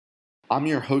I'm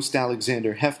your host,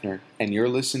 Alexander Hefner, and you're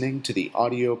listening to the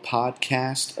audio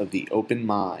podcast of The Open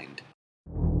Mind.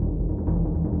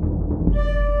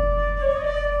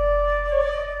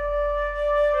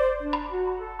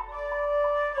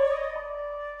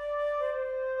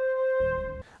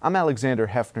 I'm Alexander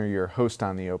Hefner, your host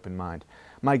on The Open Mind.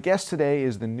 My guest today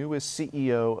is the newest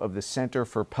CEO of the Center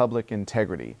for Public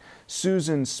Integrity,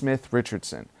 Susan Smith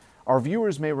Richardson. Our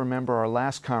viewers may remember our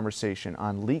last conversation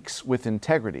on leaks with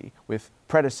integrity with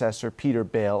predecessor Peter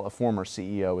Bale, a former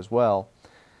CEO as well.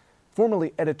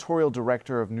 Formerly editorial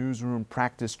director of newsroom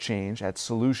practice change at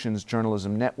Solutions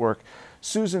Journalism Network,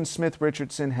 Susan Smith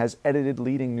Richardson has edited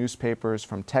leading newspapers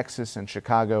from Texas and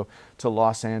Chicago to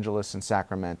Los Angeles and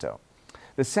Sacramento.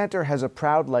 The center has a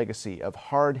proud legacy of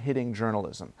hard-hitting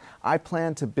journalism. I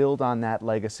plan to build on that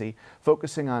legacy,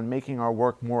 focusing on making our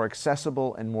work more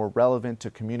accessible and more relevant to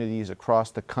communities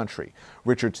across the country,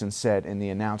 Richardson said in the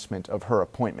announcement of her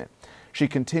appointment. She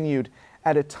continued,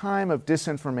 "At a time of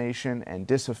disinformation and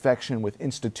disaffection with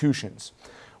institutions,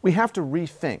 we have to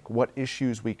rethink what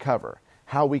issues we cover,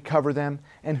 how we cover them,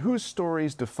 and whose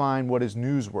stories define what is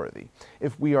newsworthy,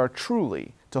 if we are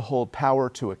truly to hold power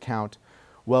to account."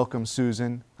 Welcome,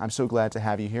 Susan. I'm so glad to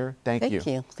have you here. Thank you. Thank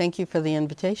you. Thank you for the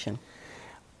invitation.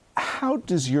 How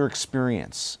does your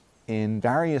experience in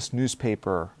various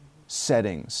newspaper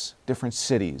settings, different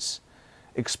cities,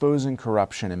 exposing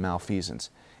corruption and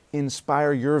malfeasance,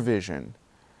 inspire your vision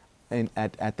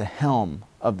at the helm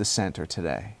of the center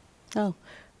today? Oh,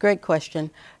 great question.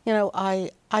 You know,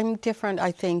 I'm different,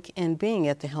 I think, in being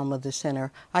at the helm of the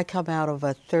center. I come out of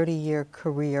a 30-year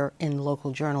career in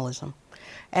local journalism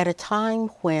at a time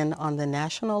when, on the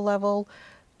national level,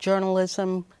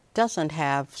 journalism doesn't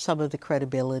have some of the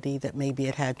credibility that maybe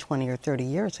it had 20 or 30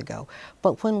 years ago.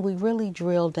 But when we really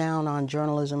drill down on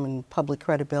journalism and public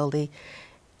credibility,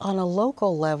 on a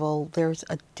local level, there's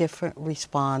a different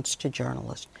response to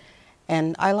journalists.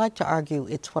 And I like to argue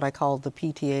it's what I call the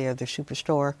PTA or the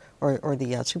superstore or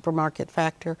the supermarket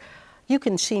factor. You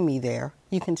can see me there.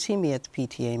 You can see me at the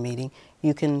PTA meeting.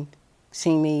 You can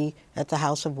see me at the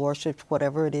House of Worship,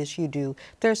 whatever it is you do.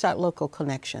 There's that local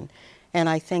connection. And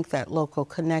I think that local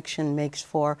connection makes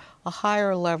for a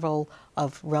higher level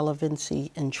of relevancy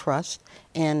and trust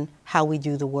in how we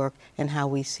do the work and how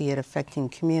we see it affecting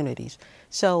communities.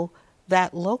 So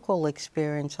that local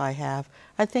experience I have,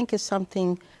 I think, is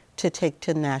something to take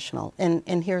to national.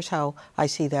 And here's how I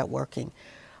see that working.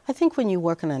 I think when you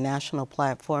work on a national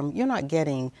platform, you're not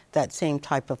getting that same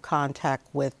type of contact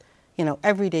with,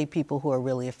 everyday people who are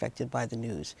really affected by the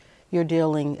news. You're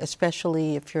dealing,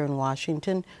 especially if you're in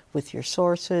Washington, with your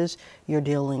sources. You're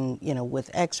dealing,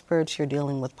 with experts. You're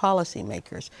dealing with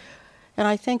policymakers. And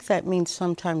I think that means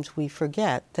sometimes we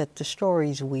forget that the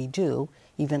stories we do,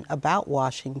 even about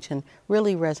Washington,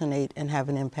 really resonate and have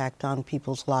an impact on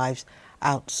people's lives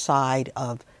outside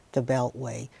of the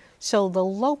Beltway. So the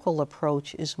local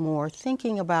approach is more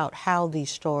thinking about how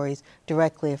these stories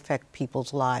directly affect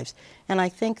people's lives. And I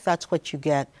think that's what you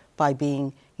get by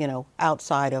being,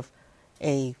 outside of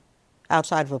a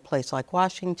place like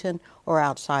Washington or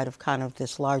outside of kind of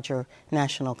this larger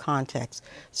national context.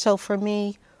 So for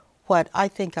me, what I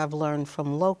think I've learned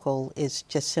from local is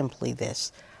just simply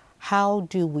this. How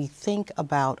do we think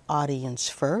about audience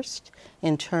first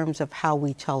in terms of how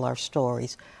we tell our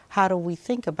stories? How do we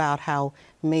think about how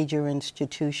major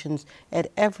institutions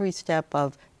at every step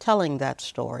of telling that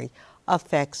story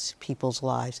affects people's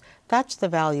lives? That's the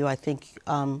value I think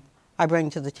I bring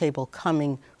to the table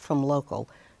coming from local.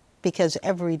 Because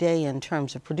every day in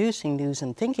terms of producing news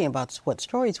and thinking about what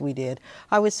stories we did,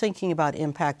 I was thinking about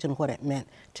impact and what it meant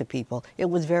to people.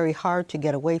 It was very hard to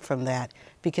get away from that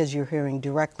because you're hearing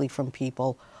directly from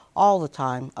people all the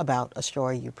time about a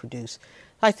story you produce.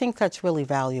 I think that's really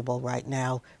valuable right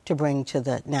now to bring to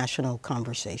the national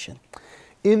conversation.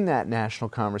 In that national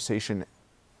conversation,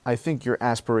 I think your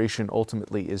aspiration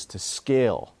ultimately is to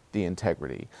scale the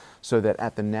integrity so that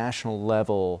at the national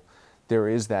level there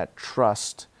is that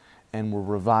trust and we're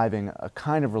reviving a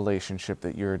kind of relationship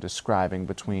that you're describing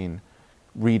between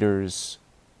readers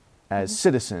as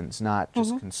citizens, not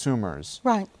just consumers.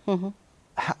 Right.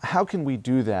 How can we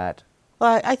do that?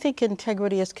 Well, I think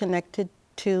integrity is connected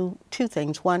to two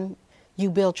things. One, you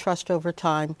build trust over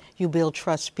time. You build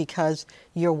trust because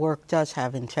your work does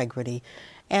have integrity.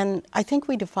 And I think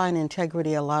we define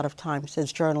integrity a lot of times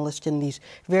as journalists in these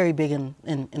very big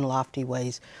and lofty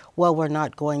ways. Well, we're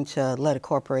not going to let a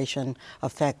corporation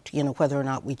affect, whether or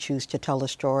not we choose to tell a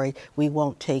story. We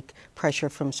won't take pressure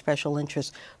from special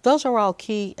interests. Those are all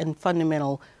key and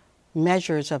fundamental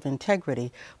measures of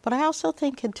integrity. But I also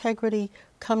think integrity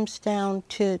comes down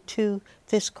to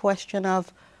this question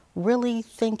of really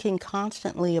thinking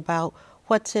constantly about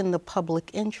what's in the public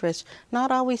interest,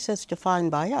 not always as defined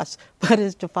by us, but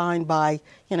as defined by,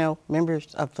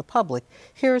 members of the public.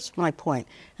 Here's my point,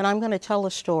 and I'm going to tell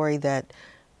a story that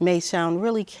may sound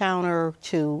really counter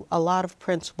to a lot of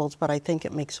principles, but I think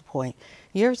it makes a point.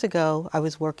 Years ago, I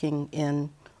was working in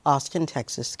Austin,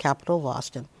 Texas, capital of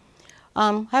Austin.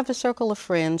 I have a circle of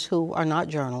friends who are not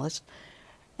journalists,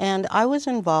 and I was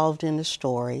involved in a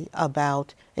story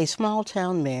about a small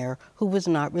town mayor who was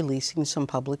not releasing some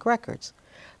public records.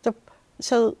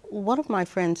 So one of my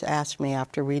friends asked me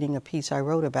after reading a piece I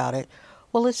wrote about it,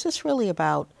 well, is this really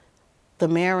about the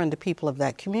mayor and the people of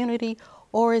that community,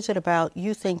 or is it about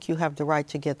you think you have the right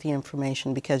to get the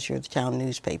information because you're the town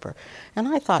newspaper? And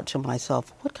I thought to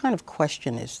myself, what kind of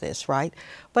question is this, right?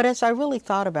 But as I really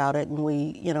thought about it and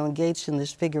we, engaged in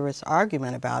this vigorous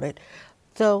argument about it,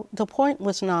 the point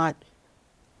was not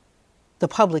the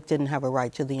public didn't have a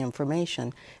right to the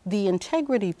information. The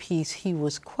integrity piece he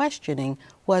was questioning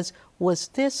was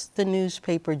this the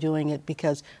newspaper doing it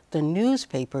because the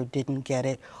newspaper didn't get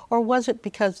it, or was it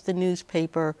because the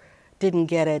newspaper didn't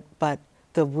get it, but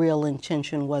the real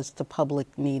intention was the public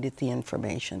needed the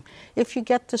information? If you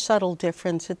get the subtle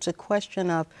difference, it's a question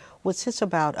of, was this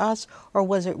about us, or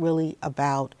was it really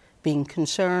about being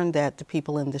concerned that the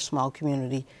people in this small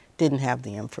community didn't have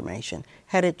the information?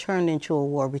 Had it turned into a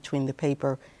war between the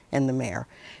paper and the mayor?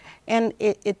 And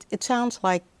it sounds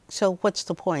like, so what's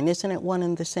the point? Isn't it one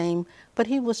and the same? But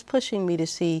he was pushing me to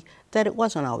see that it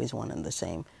wasn't always one and the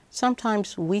same.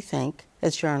 Sometimes we think,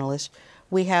 as journalists,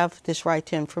 we have this right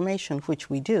to information, which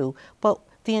we do, but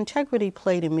the integrity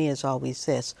play to me is always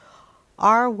this: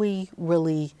 are we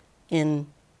really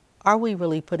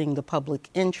putting the public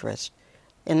interest,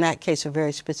 in that case a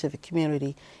very specific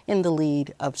community, in the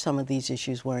lead of some of these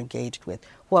issues we're engaged with?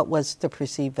 What was the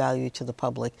perceived value to the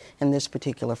public in this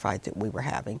particular fight that we were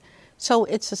having? So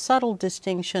it's a subtle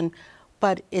distinction,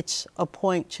 but it's a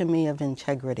point to me of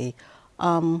integrity.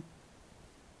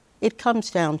 It comes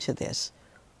down to this.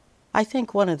 I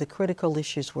think one of the critical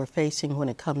issues we're facing when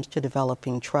it comes to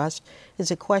developing trust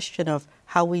is a question of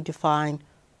how we define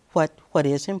what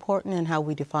is important and how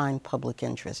we define public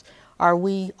interest. Are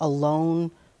we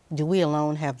alone? Do we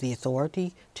alone have the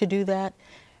authority to do that?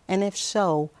 And if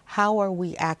so, how are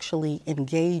we actually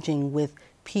engaging with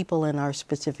people in our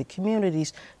specific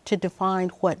communities to define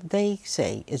what they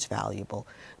say is valuable?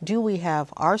 Do we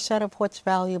have our set of what's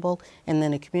valuable and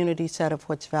then a community set of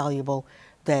what's valuable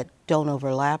that don't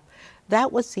overlap?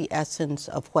 That was the essence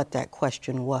of what that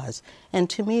question was. And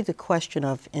to me, the question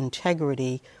of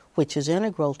integrity, which is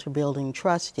integral to building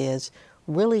trust, is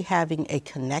really having a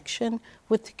connection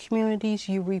with the communities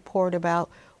you report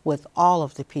about, with all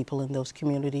of the people in those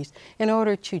communities, in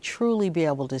order to truly be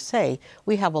able to say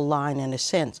we have a line and a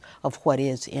sense of what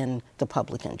is in the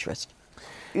public interest.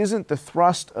 Isn't the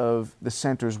thrust of the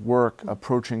center's work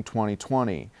approaching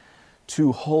 2020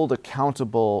 to hold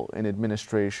accountable an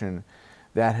administration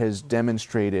that has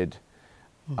demonstrated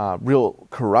real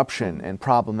corruption and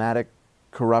problematic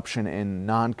corruption and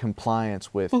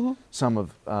non-compliance with some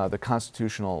of the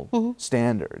constitutional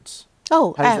standards?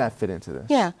 Oh, how does that fit into this?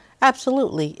 Yeah,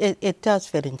 absolutely. It does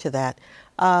fit into that.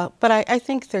 But I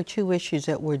think there are two issues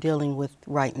that we're dealing with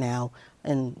right now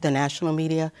in the national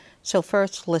media. So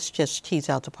first, let's just tease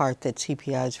out the part that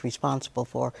CPI is responsible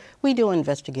for. We do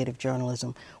investigative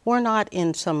journalism. We're not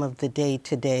in some of the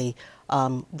day-to-day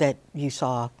that you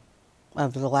saw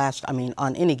of the last,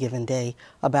 on any given day,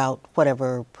 about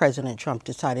whatever President Trump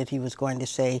decided he was going to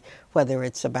say, whether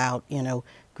it's about,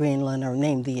 Greenland or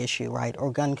name the issue, right, or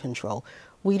gun control.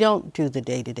 We don't do the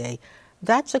day-to-day.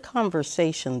 That's a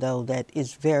conversation, though, that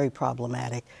is very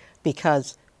problematic,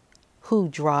 because who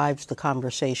drives the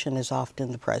conversation is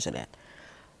often the president.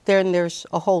 Then there's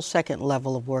a whole second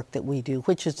level of work that we do,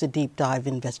 which is the deep dive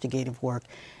investigative work.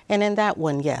 And in that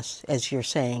one, yes, as you're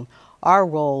saying, our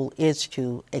role is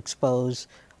to expose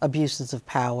abuses of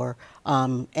power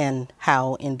and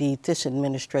how, indeed, this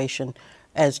administration,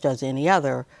 as does any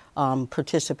other,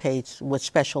 participates with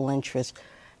special interest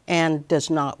and does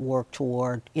not work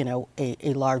toward,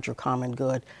 a larger common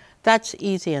good. That's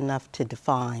easy enough to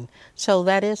define. So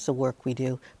that is the work we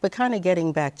do. But kind of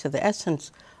getting back to the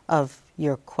essence of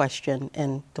your question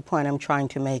and the point I'm trying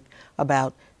to make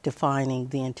about defining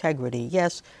the integrity.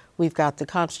 Yes, we've got the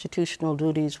constitutional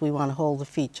duties. We want to hold the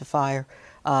feet to fire,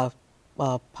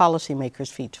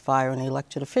 policymakers' feet to fire, and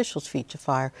elected officials' feet to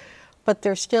fire. But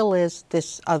there still is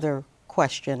this other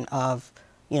question of,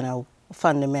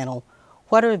 fundamental.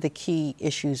 What are the key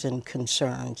issues and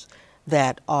concerns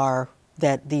that are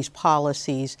that these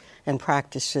policies and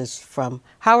practices from,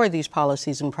 how are these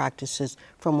policies and practices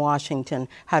from Washington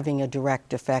having a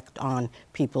direct effect on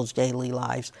people's daily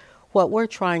lives? What we're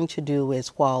trying to do is,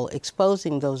 while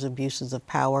exposing those abuses of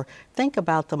power, think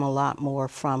about them a lot more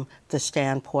from the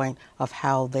standpoint of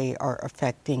how they are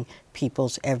affecting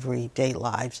people's everyday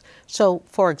lives. So,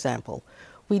 for example,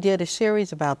 we did a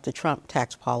series about the Trump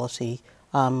tax policy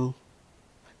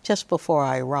just before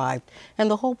I arrived. And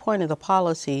the whole point of the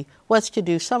policy was to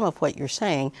do some of what you're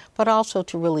saying, but also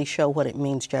to really show what it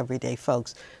means to everyday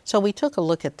folks. So we took a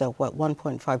look at the,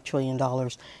 $1.5 trillion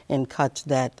in cuts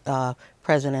that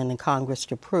President and Congress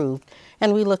approved,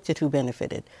 and we looked at who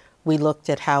benefited. We looked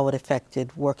at how it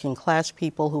affected working class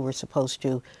people who were supposed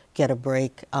to get a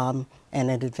break and an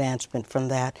advancement from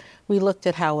that. We looked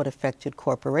at how it affected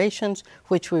corporations,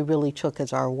 which we really took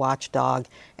as our watchdog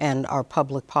and our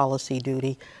public policy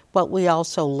duty. But we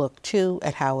also looked, too,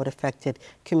 at how it affected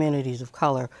communities of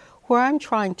color. Where I'm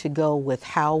trying to go with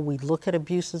how we look at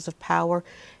abuses of power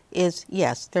is,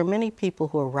 yes, there are many people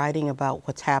who are writing about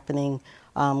what's happening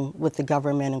with the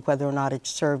government and whether or not it's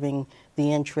serving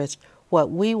the interest. What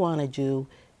we want to do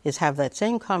is have that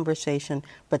same conversation,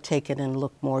 but take it and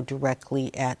look more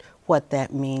directly at what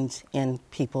that means in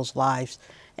people's lives,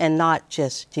 and not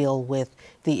just deal with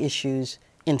the issues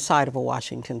inside of a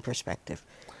Washington perspective.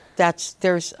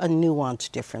 There's a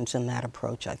nuanced difference in that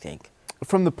approach, I think.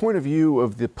 From the point of view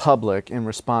of the public in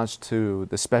response to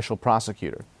the special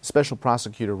prosecutor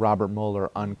Robert Mueller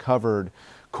uncovered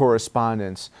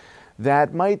correspondence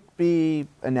that might be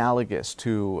analogous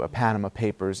to Panama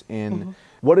Papers in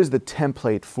what is the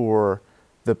template for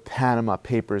the Panama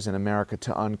Papers in America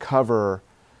to uncover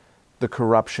the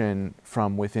corruption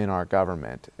from within our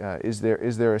government? Is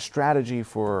there a strategy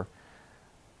for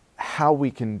how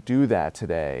we can do that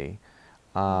today?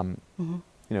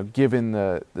 Given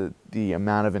the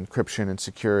amount of encryption and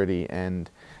security and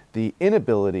the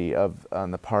inability on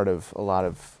the part of a lot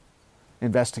of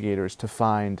investigators to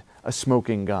find a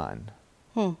smoking gun?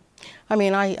 I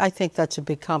mean, I think that's a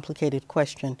big, complicated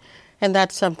question. And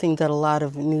that's something that a lot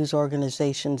of news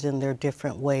organizations in their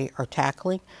different way are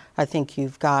tackling. I think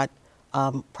you've got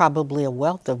probably a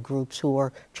wealth of groups who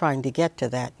are trying to get to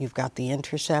that. You've got The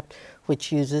Intercept,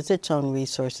 which uses its own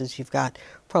resources. You've got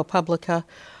ProPublica.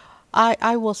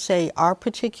 I will say our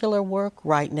particular work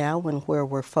right now and where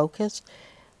we're focused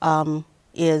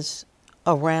is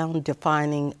around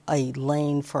defining a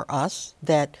lane for us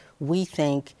that we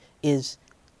think is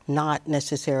not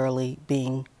necessarily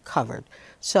being covered.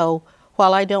 So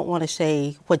while I don't want to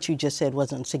say what you just said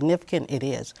wasn't significant, it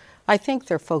is. I think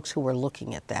there are folks who are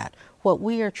looking at that. What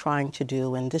we are trying to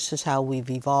do, and this is how we've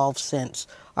evolved since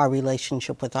our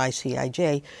relationship with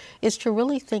ICIJ, is to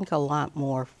really think a lot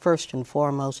more, first and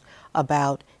foremost,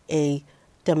 about a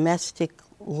domestic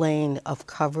lane of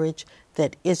coverage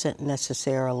that isn't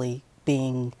necessarily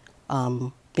being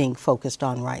focused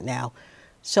on right now.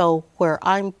 So where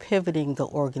I'm pivoting the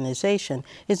organization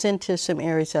is into some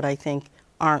areas that I think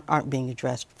aren't being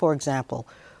addressed. For example,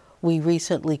 we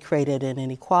recently created an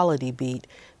inequality beat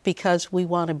because we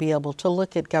want to be able to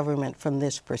look at government from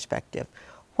this perspective.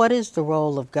 What is the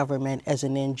role of government as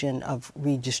an engine of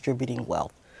redistributing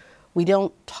wealth? We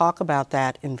don't talk about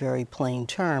that in very plain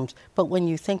terms, but when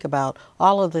you think about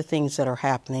all of the things that are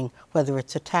happening, whether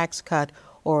it's a tax cut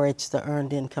or it's the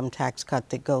earned income tax cut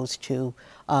that goes to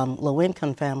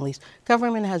low-income families,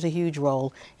 government has a huge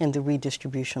role in the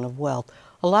redistribution of wealth.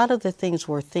 A lot of the things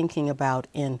we're thinking about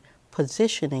in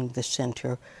positioning the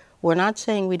center, we're not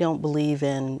saying we don't believe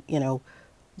in,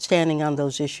 standing on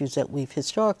those issues that we've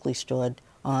historically stood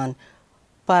on,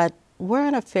 but we're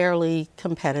in a fairly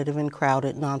competitive and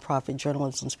crowded nonprofit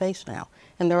journalism space now.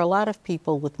 And there are a lot of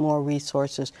people with more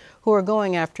resources who are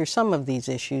going after some of these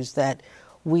issues that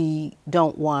we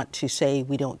don't want to say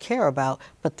we don't care about,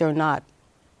 but they're not.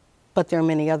 But there are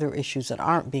many other issues that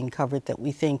aren't being covered that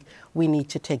we think we need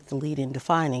to take the lead in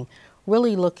defining.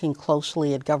 Really looking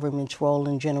closely at government's role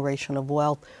in generation of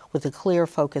wealth with a clear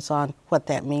focus on what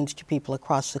that means to people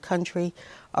across the country.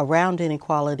 Around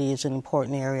inequality is an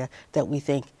important area that we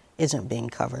think isn't being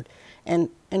covered. And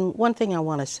one thing I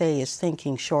want to say is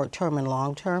thinking short-term and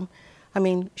long-term. I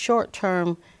mean,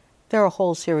 short-term, there are a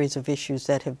whole series of issues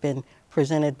that have been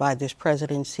presented by this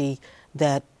presidency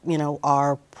that,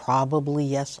 are probably,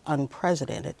 yes,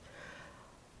 unprecedented.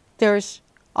 There's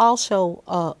also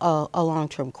a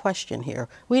long-term question here.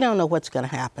 We don't know what's going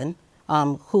to happen,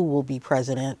 who will be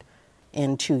president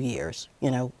in 2 years.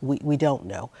 We don't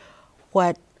know.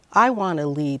 What I want to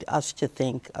lead us to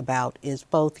think about is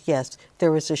both, yes,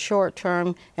 there is a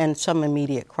short-term and some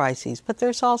immediate crises, but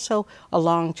there's also a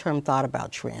long-term thought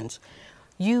about trends.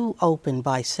 you opened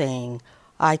by saying,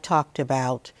 I talked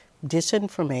about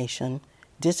disinformation,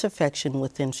 disaffection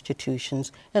with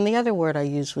institutions, and the other word I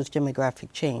used was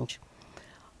demographic change.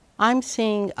 I'm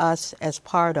seeing us as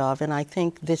part of, and I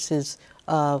think this is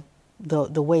the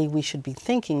way we should be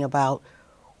thinking about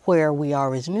where we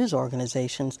are as news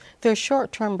organizations. There's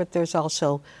short-term, but there's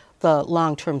also the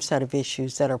long-term set of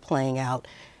issues that are playing out.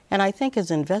 And I think as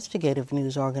investigative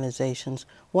news organizations,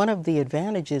 one of the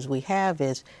advantages we have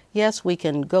is, yes, we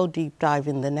can go deep dive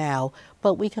in the now,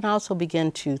 but we can also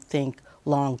begin to think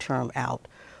long-term out.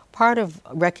 Part of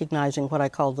recognizing what I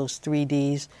call those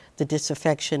 3Ds, the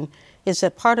disaffection, is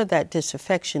that part of that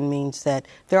disaffection means that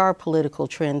there are political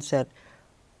trends that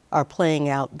are playing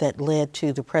out that led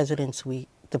to the president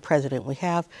we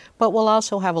have, but will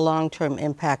also have a long-term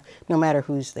impact no matter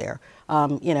who's there.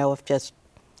 If just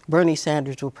Bernie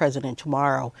Sanders were president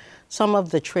tomorrow, some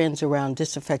of the trends around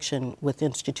disaffection with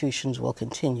institutions will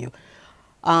continue.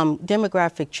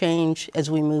 Demographic change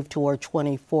as we move toward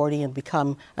 2040 and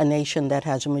become a nation that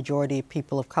has a majority of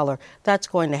people of color, that's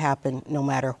going to happen no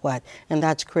matter what, and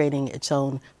that's creating its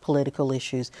own political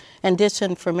issues. And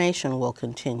disinformation will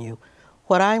continue.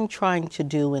 What I'm trying to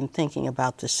do in thinking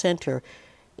about the center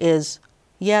is,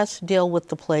 yes, deal with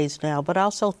the plays now, but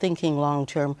also thinking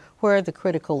long-term, where are the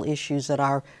critical issues that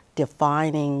are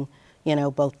defining,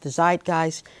 both the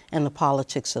zeitgeist and the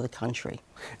politics of the country.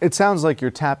 It sounds like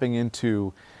you're tapping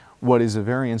into what is a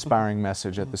very inspiring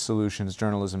message at the Solutions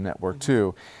Journalism Network,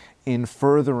 too, in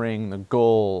furthering the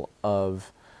goal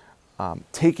of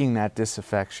taking that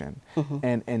disaffection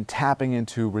and tapping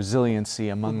into resiliency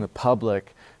among the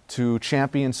public to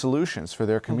champion solutions for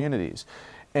their communities.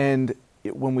 And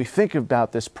when we think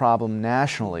about this problem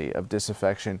nationally of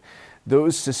disaffection,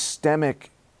 those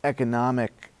systemic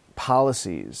economic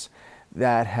policies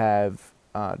that have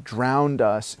drowned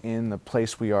us in the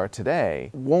place we are today,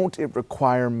 won't it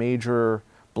require major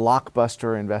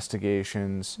blockbuster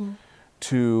investigations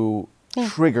to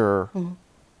trigger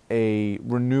a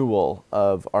renewal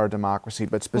of our democracy,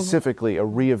 but specifically a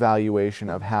reevaluation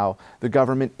of how the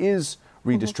government is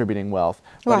redistributing wealth,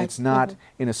 but it's not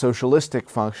in a socialistic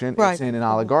function, it's in an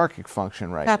oligarchic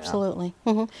function right absolutely.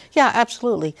 now. Yeah,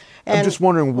 absolutely. And I'm just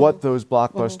wondering what those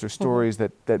blockbuster stories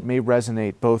that may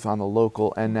resonate both on the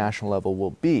local and national level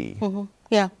will be.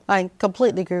 Yeah, I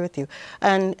completely agree with you.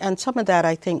 And some of that,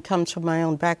 I think, comes from my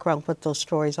own background, what those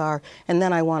stories are. And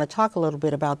then I want to talk a little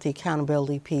bit about the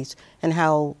accountability piece and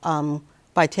how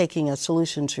by taking a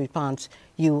solutions response,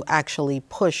 you actually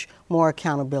push more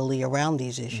accountability around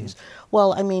these issues.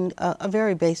 Well, I mean, a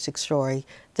very basic story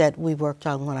that we worked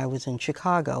on when I was in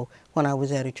Chicago, when I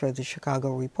was editor of the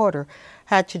Chicago Reporter,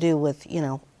 had to do with,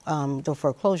 the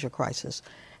foreclosure crisis.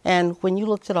 And when you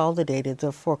looked at all the data,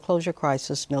 the foreclosure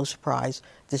crisis, no surprise,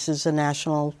 this is a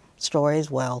national story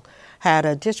as well, had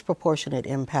a disproportionate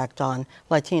impact on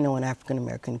Latino and African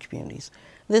American communities.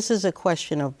 This is a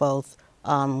question of both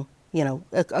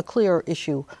a clear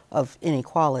issue of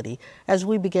inequality. As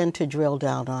we begin to drill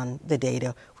down on the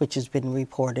data, which has been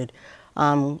reported,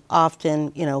 often,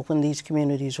 when these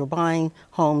communities were buying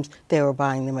homes, they were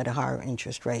buying them at a higher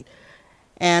interest rate.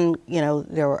 And,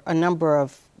 there were a number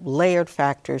of layered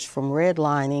factors from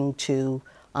redlining to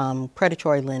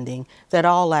predatory lending that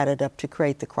all added up to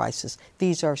create the crisis.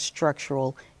 These are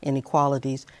structural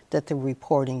inequalities that the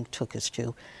reporting took us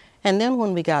to. And then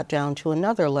when we got down to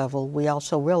another level, we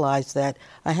also realized that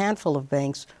a handful of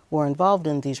banks were involved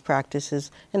in these practices,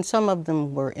 and some of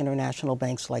them were international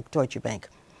banks like Deutsche Bank.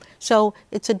 So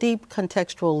it's a deep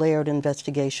contextual layered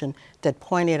investigation that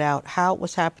pointed out how it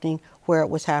was happening, where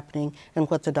it was happening, and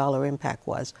what the dollar impact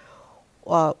was.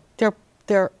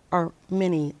 There are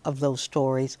many of those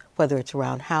stories, whether it's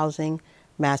around housing,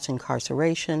 mass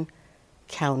incarceration,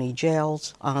 county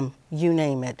jails, you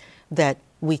name it, that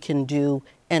we can do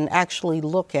and actually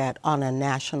look at on a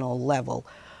national level.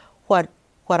 What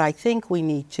I think we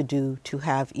need to do to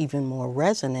have even more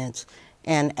resonance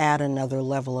and add another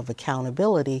level of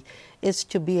accountability is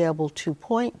to be able to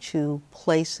point to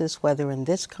places, whether in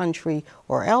this country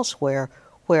or elsewhere,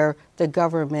 where the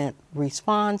government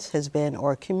response has been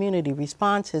or community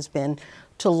response has been,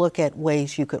 to look at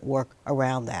ways you could work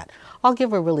around that. I'll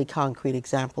give a really concrete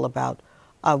example about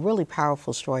a really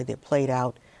powerful story that played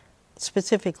out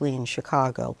specifically in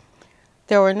Chicago.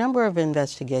 There were a number of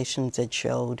investigations that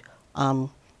showed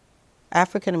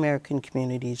African American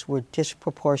communities were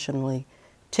disproportionately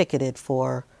ticketed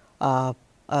for a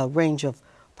range of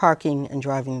parking and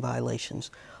driving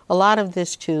violations. A lot of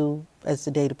this, too, as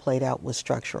the data played out, was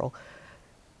structural.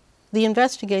 The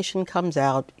investigation comes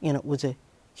out, it was a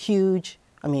huge,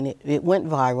 it went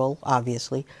viral,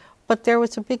 obviously, but there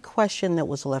was a big question that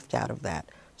was left out of that.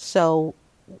 So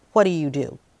what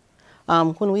do?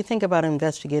 When we think about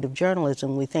investigative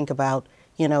journalism, we think about,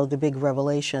 the big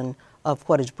revelation of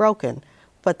what is broken.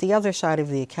 But the other side of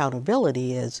the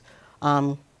accountability is,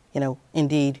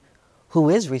 indeed, who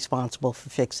is responsible for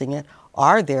fixing it?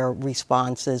 Are there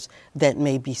responses that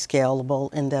may be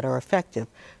scalable and that are effective?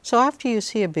 So after you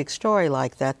see a big story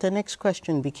like that, the next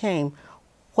question became,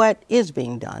 what is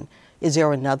being done? Is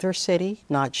there another city,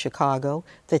 not Chicago,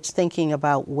 that's thinking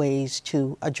about ways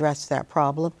to address that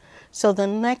problem? So the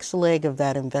next leg of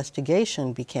that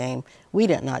investigation became, we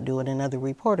did not do it, another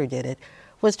reporter did it,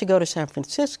 was to go to San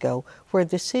Francisco, where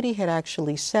the city had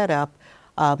actually set up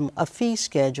a fee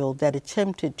schedule that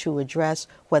attempted to address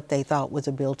what they thought was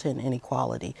a built-in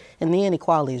inequality. And the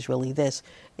inequality is really this: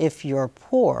 if you're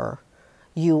poor,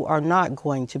 you are not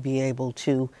going to be able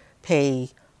to pay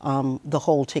the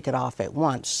whole ticket off at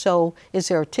once. So is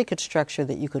there a ticket structure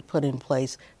that you could put in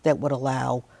place that would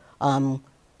allow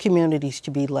communities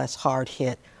to be less hard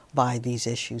hit by these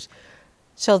issues?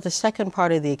 So the second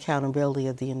part of the accountability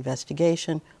of the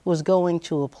investigation was going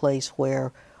to a place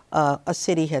where a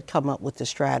city had come up with the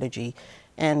strategy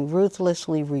and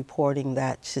ruthlessly reporting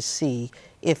that to see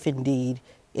if indeed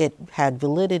it had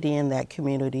validity in that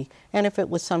community and if it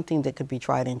was something that could be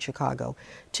tried in Chicago.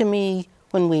 To me,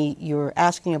 when you're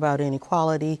asking about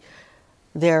inequality,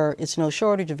 there is no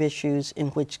shortage of issues in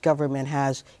which government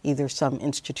has either some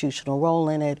institutional role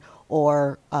in it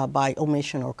or by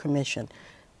omission or commission.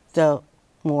 The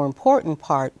more important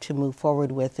part to move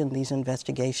forward with in these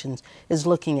investigations is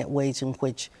looking at ways in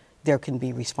which there can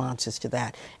be responses to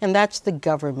that. And that's the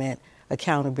government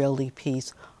accountability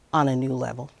piece on a new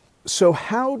level. So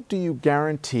how do you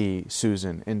guarantee,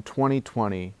 Susan, in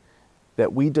 2020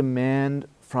 that we demand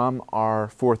from our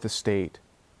fourth estate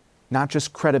not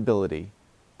just credibility,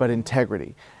 but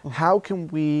integrity? How can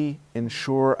we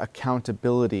ensure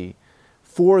accountability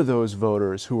for those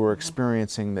voters who are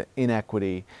experiencing the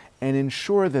inequity and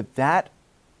ensure that that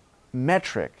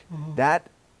metric, that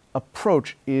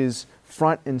approach is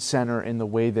front and center in the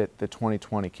way that the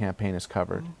 2020 campaign is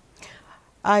covered?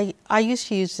 I used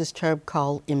to use this term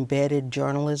called embedded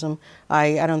journalism.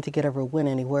 I don't think it ever went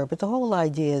anywhere, but the whole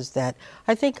idea is that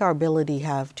I think our ability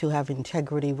to have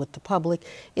integrity with the public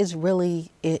is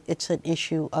really, it's an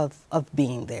issue of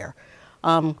being there.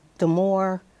 The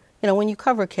more, when you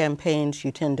cover campaigns,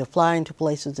 you tend to fly into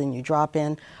places and you drop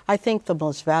in. I think the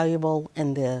most valuable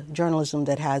and the journalism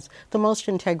that has the most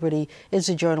integrity is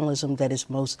the journalism that is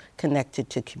most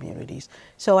connected to communities.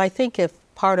 So I think if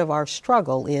part of our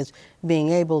struggle is being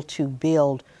able to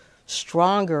build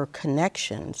stronger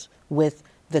connections with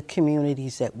the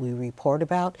communities that we report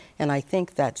about, and I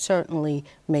think that certainly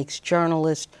makes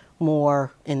journalists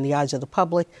more, in the eyes of the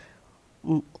public,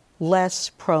 less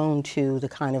prone to the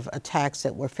kind of attacks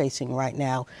that we're facing right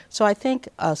now. So I think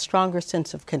a stronger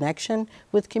sense of connection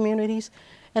with communities,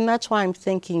 and that's why I'm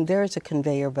thinking there's a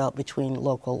conveyor belt between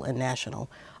local and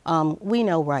national. We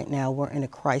know right now we're in a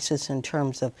crisis in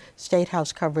terms of state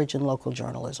house coverage and local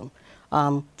journalism.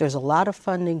 There's a lot of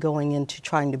funding going into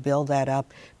trying to build that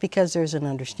up because there's an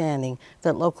understanding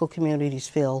that local communities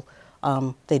feel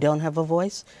they don't have a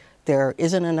voice. There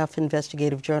isn't enough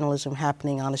investigative journalism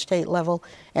happening on a state level,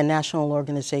 and national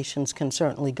organizations can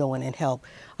certainly go in and help.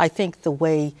 I think the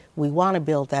way we want to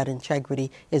build that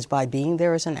integrity is by being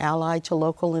there as an ally to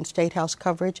local and state house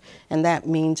coverage, and that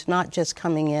means not just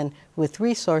coming in with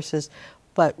resources,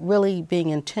 but really being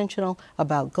intentional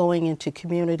about going into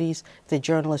communities that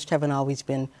journalists haven't always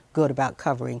been good about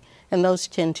covering. And those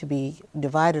tend to be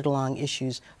divided along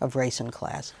issues of race and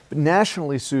class. But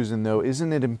nationally, Susan, though,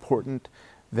 isn't it important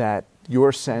that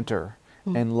your center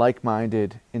and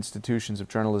like-minded institutions of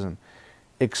journalism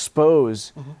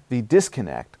expose the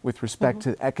disconnect with respect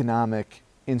to economic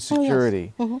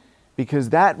insecurity? Oh, yes. Because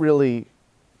that really,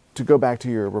 to go back to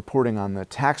your reporting on the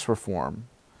tax reform,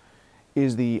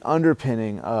 is the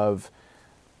underpinning of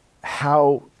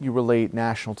how you relate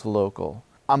national to local.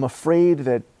 I'm afraid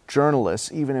that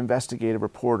journalists, even investigative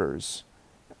reporters,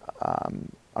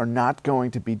 are not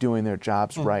going to be doing their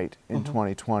jobs right in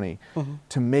 2020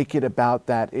 to make it about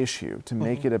that issue, to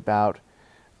make it about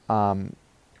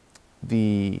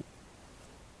the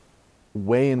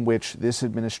way in which this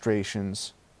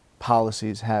administration's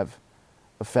policies have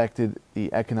affected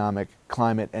the economic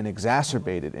climate and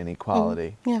exacerbated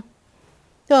inequality. Yeah.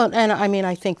 No, and I mean,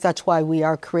 I think that's why we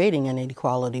are creating an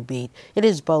inequality beat. It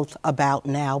is both about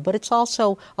now, but it's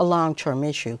also a long-term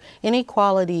issue.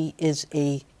 Inequality is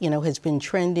has been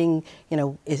trending,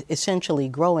 essentially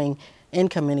growing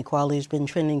income inequality has been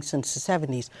trending since the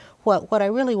 70s. What I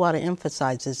really want to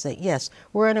emphasize is that, yes,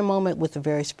 we're in a moment with a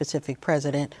very specific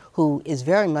president who is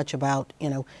very much about,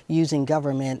 using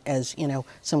government as,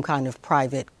 some kind of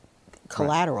private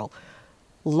collateral.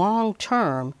 Right. Long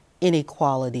term,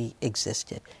 inequality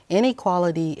existed.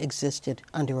 Inequality existed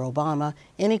under Obama.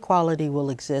 Inequality will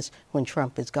exist when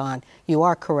Trump is gone. You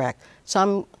are correct.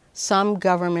 Some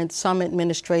governments, some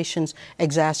administrations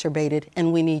exacerbated,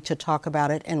 and we need to talk about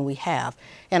it, and we have.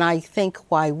 And I think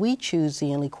why we choose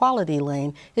the inequality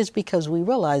lane is because we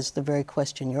realize the very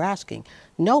question you're asking.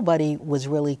 Nobody was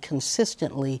really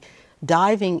consistently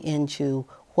diving into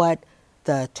what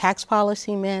the tax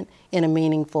policy meant in a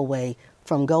meaningful way,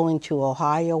 from going to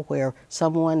Ohio where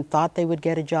someone thought they would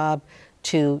get a job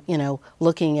to,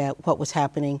 looking at what was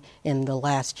happening in the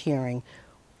last hearing.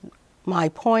 My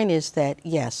point is that,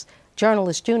 yes,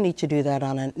 journalists do need to do that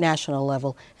on a national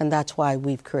level, and that's why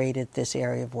we've created this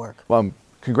area of work. Well,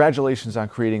 congratulations on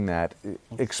creating that,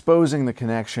 exposing the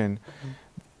connection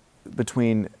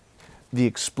between the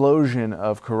explosion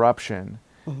of corruption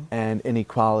and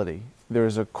inequality.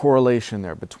 There's a correlation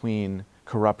there between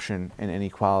corruption and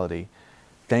inequality.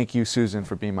 Thank you, Susan,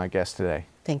 for being my guest today.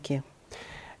 Thank you.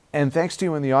 And thanks to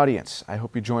you in the audience. I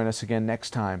hope you join us again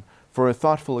next time for a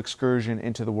thoughtful excursion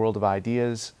into the world of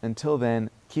ideas. Until then,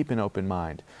 keep an open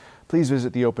mind. Please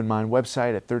visit the Open Mind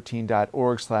website at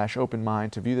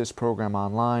 13.org/openmind to view this program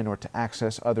online or to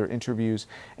access other interviews.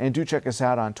 And do check us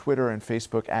out on Twitter and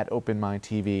Facebook at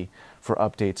OpenMindTV for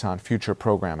updates on future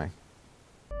programming.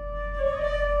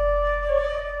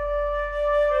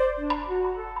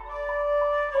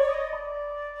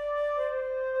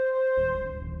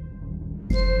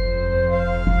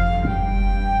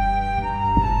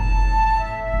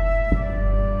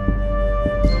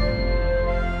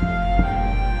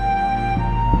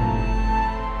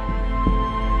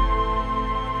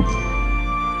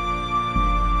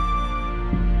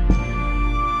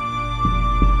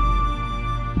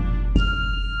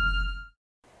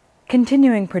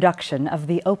 Continuing production of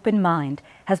The Open Mind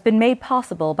has been made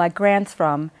possible by grants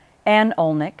from Ann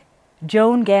Olnick,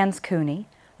 Joan Gans Cooney,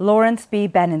 Lawrence B.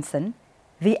 Benenson,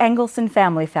 the Engelson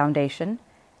Family Foundation,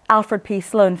 Alfred P.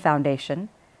 Sloan Foundation,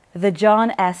 the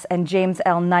John S. and James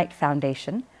L. Knight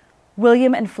Foundation,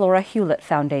 William and Flora Hewlett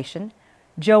Foundation,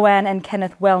 Joanne and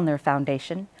Kenneth Wellner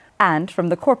Foundation, and from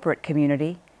the corporate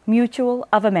community, Mutual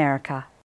of America.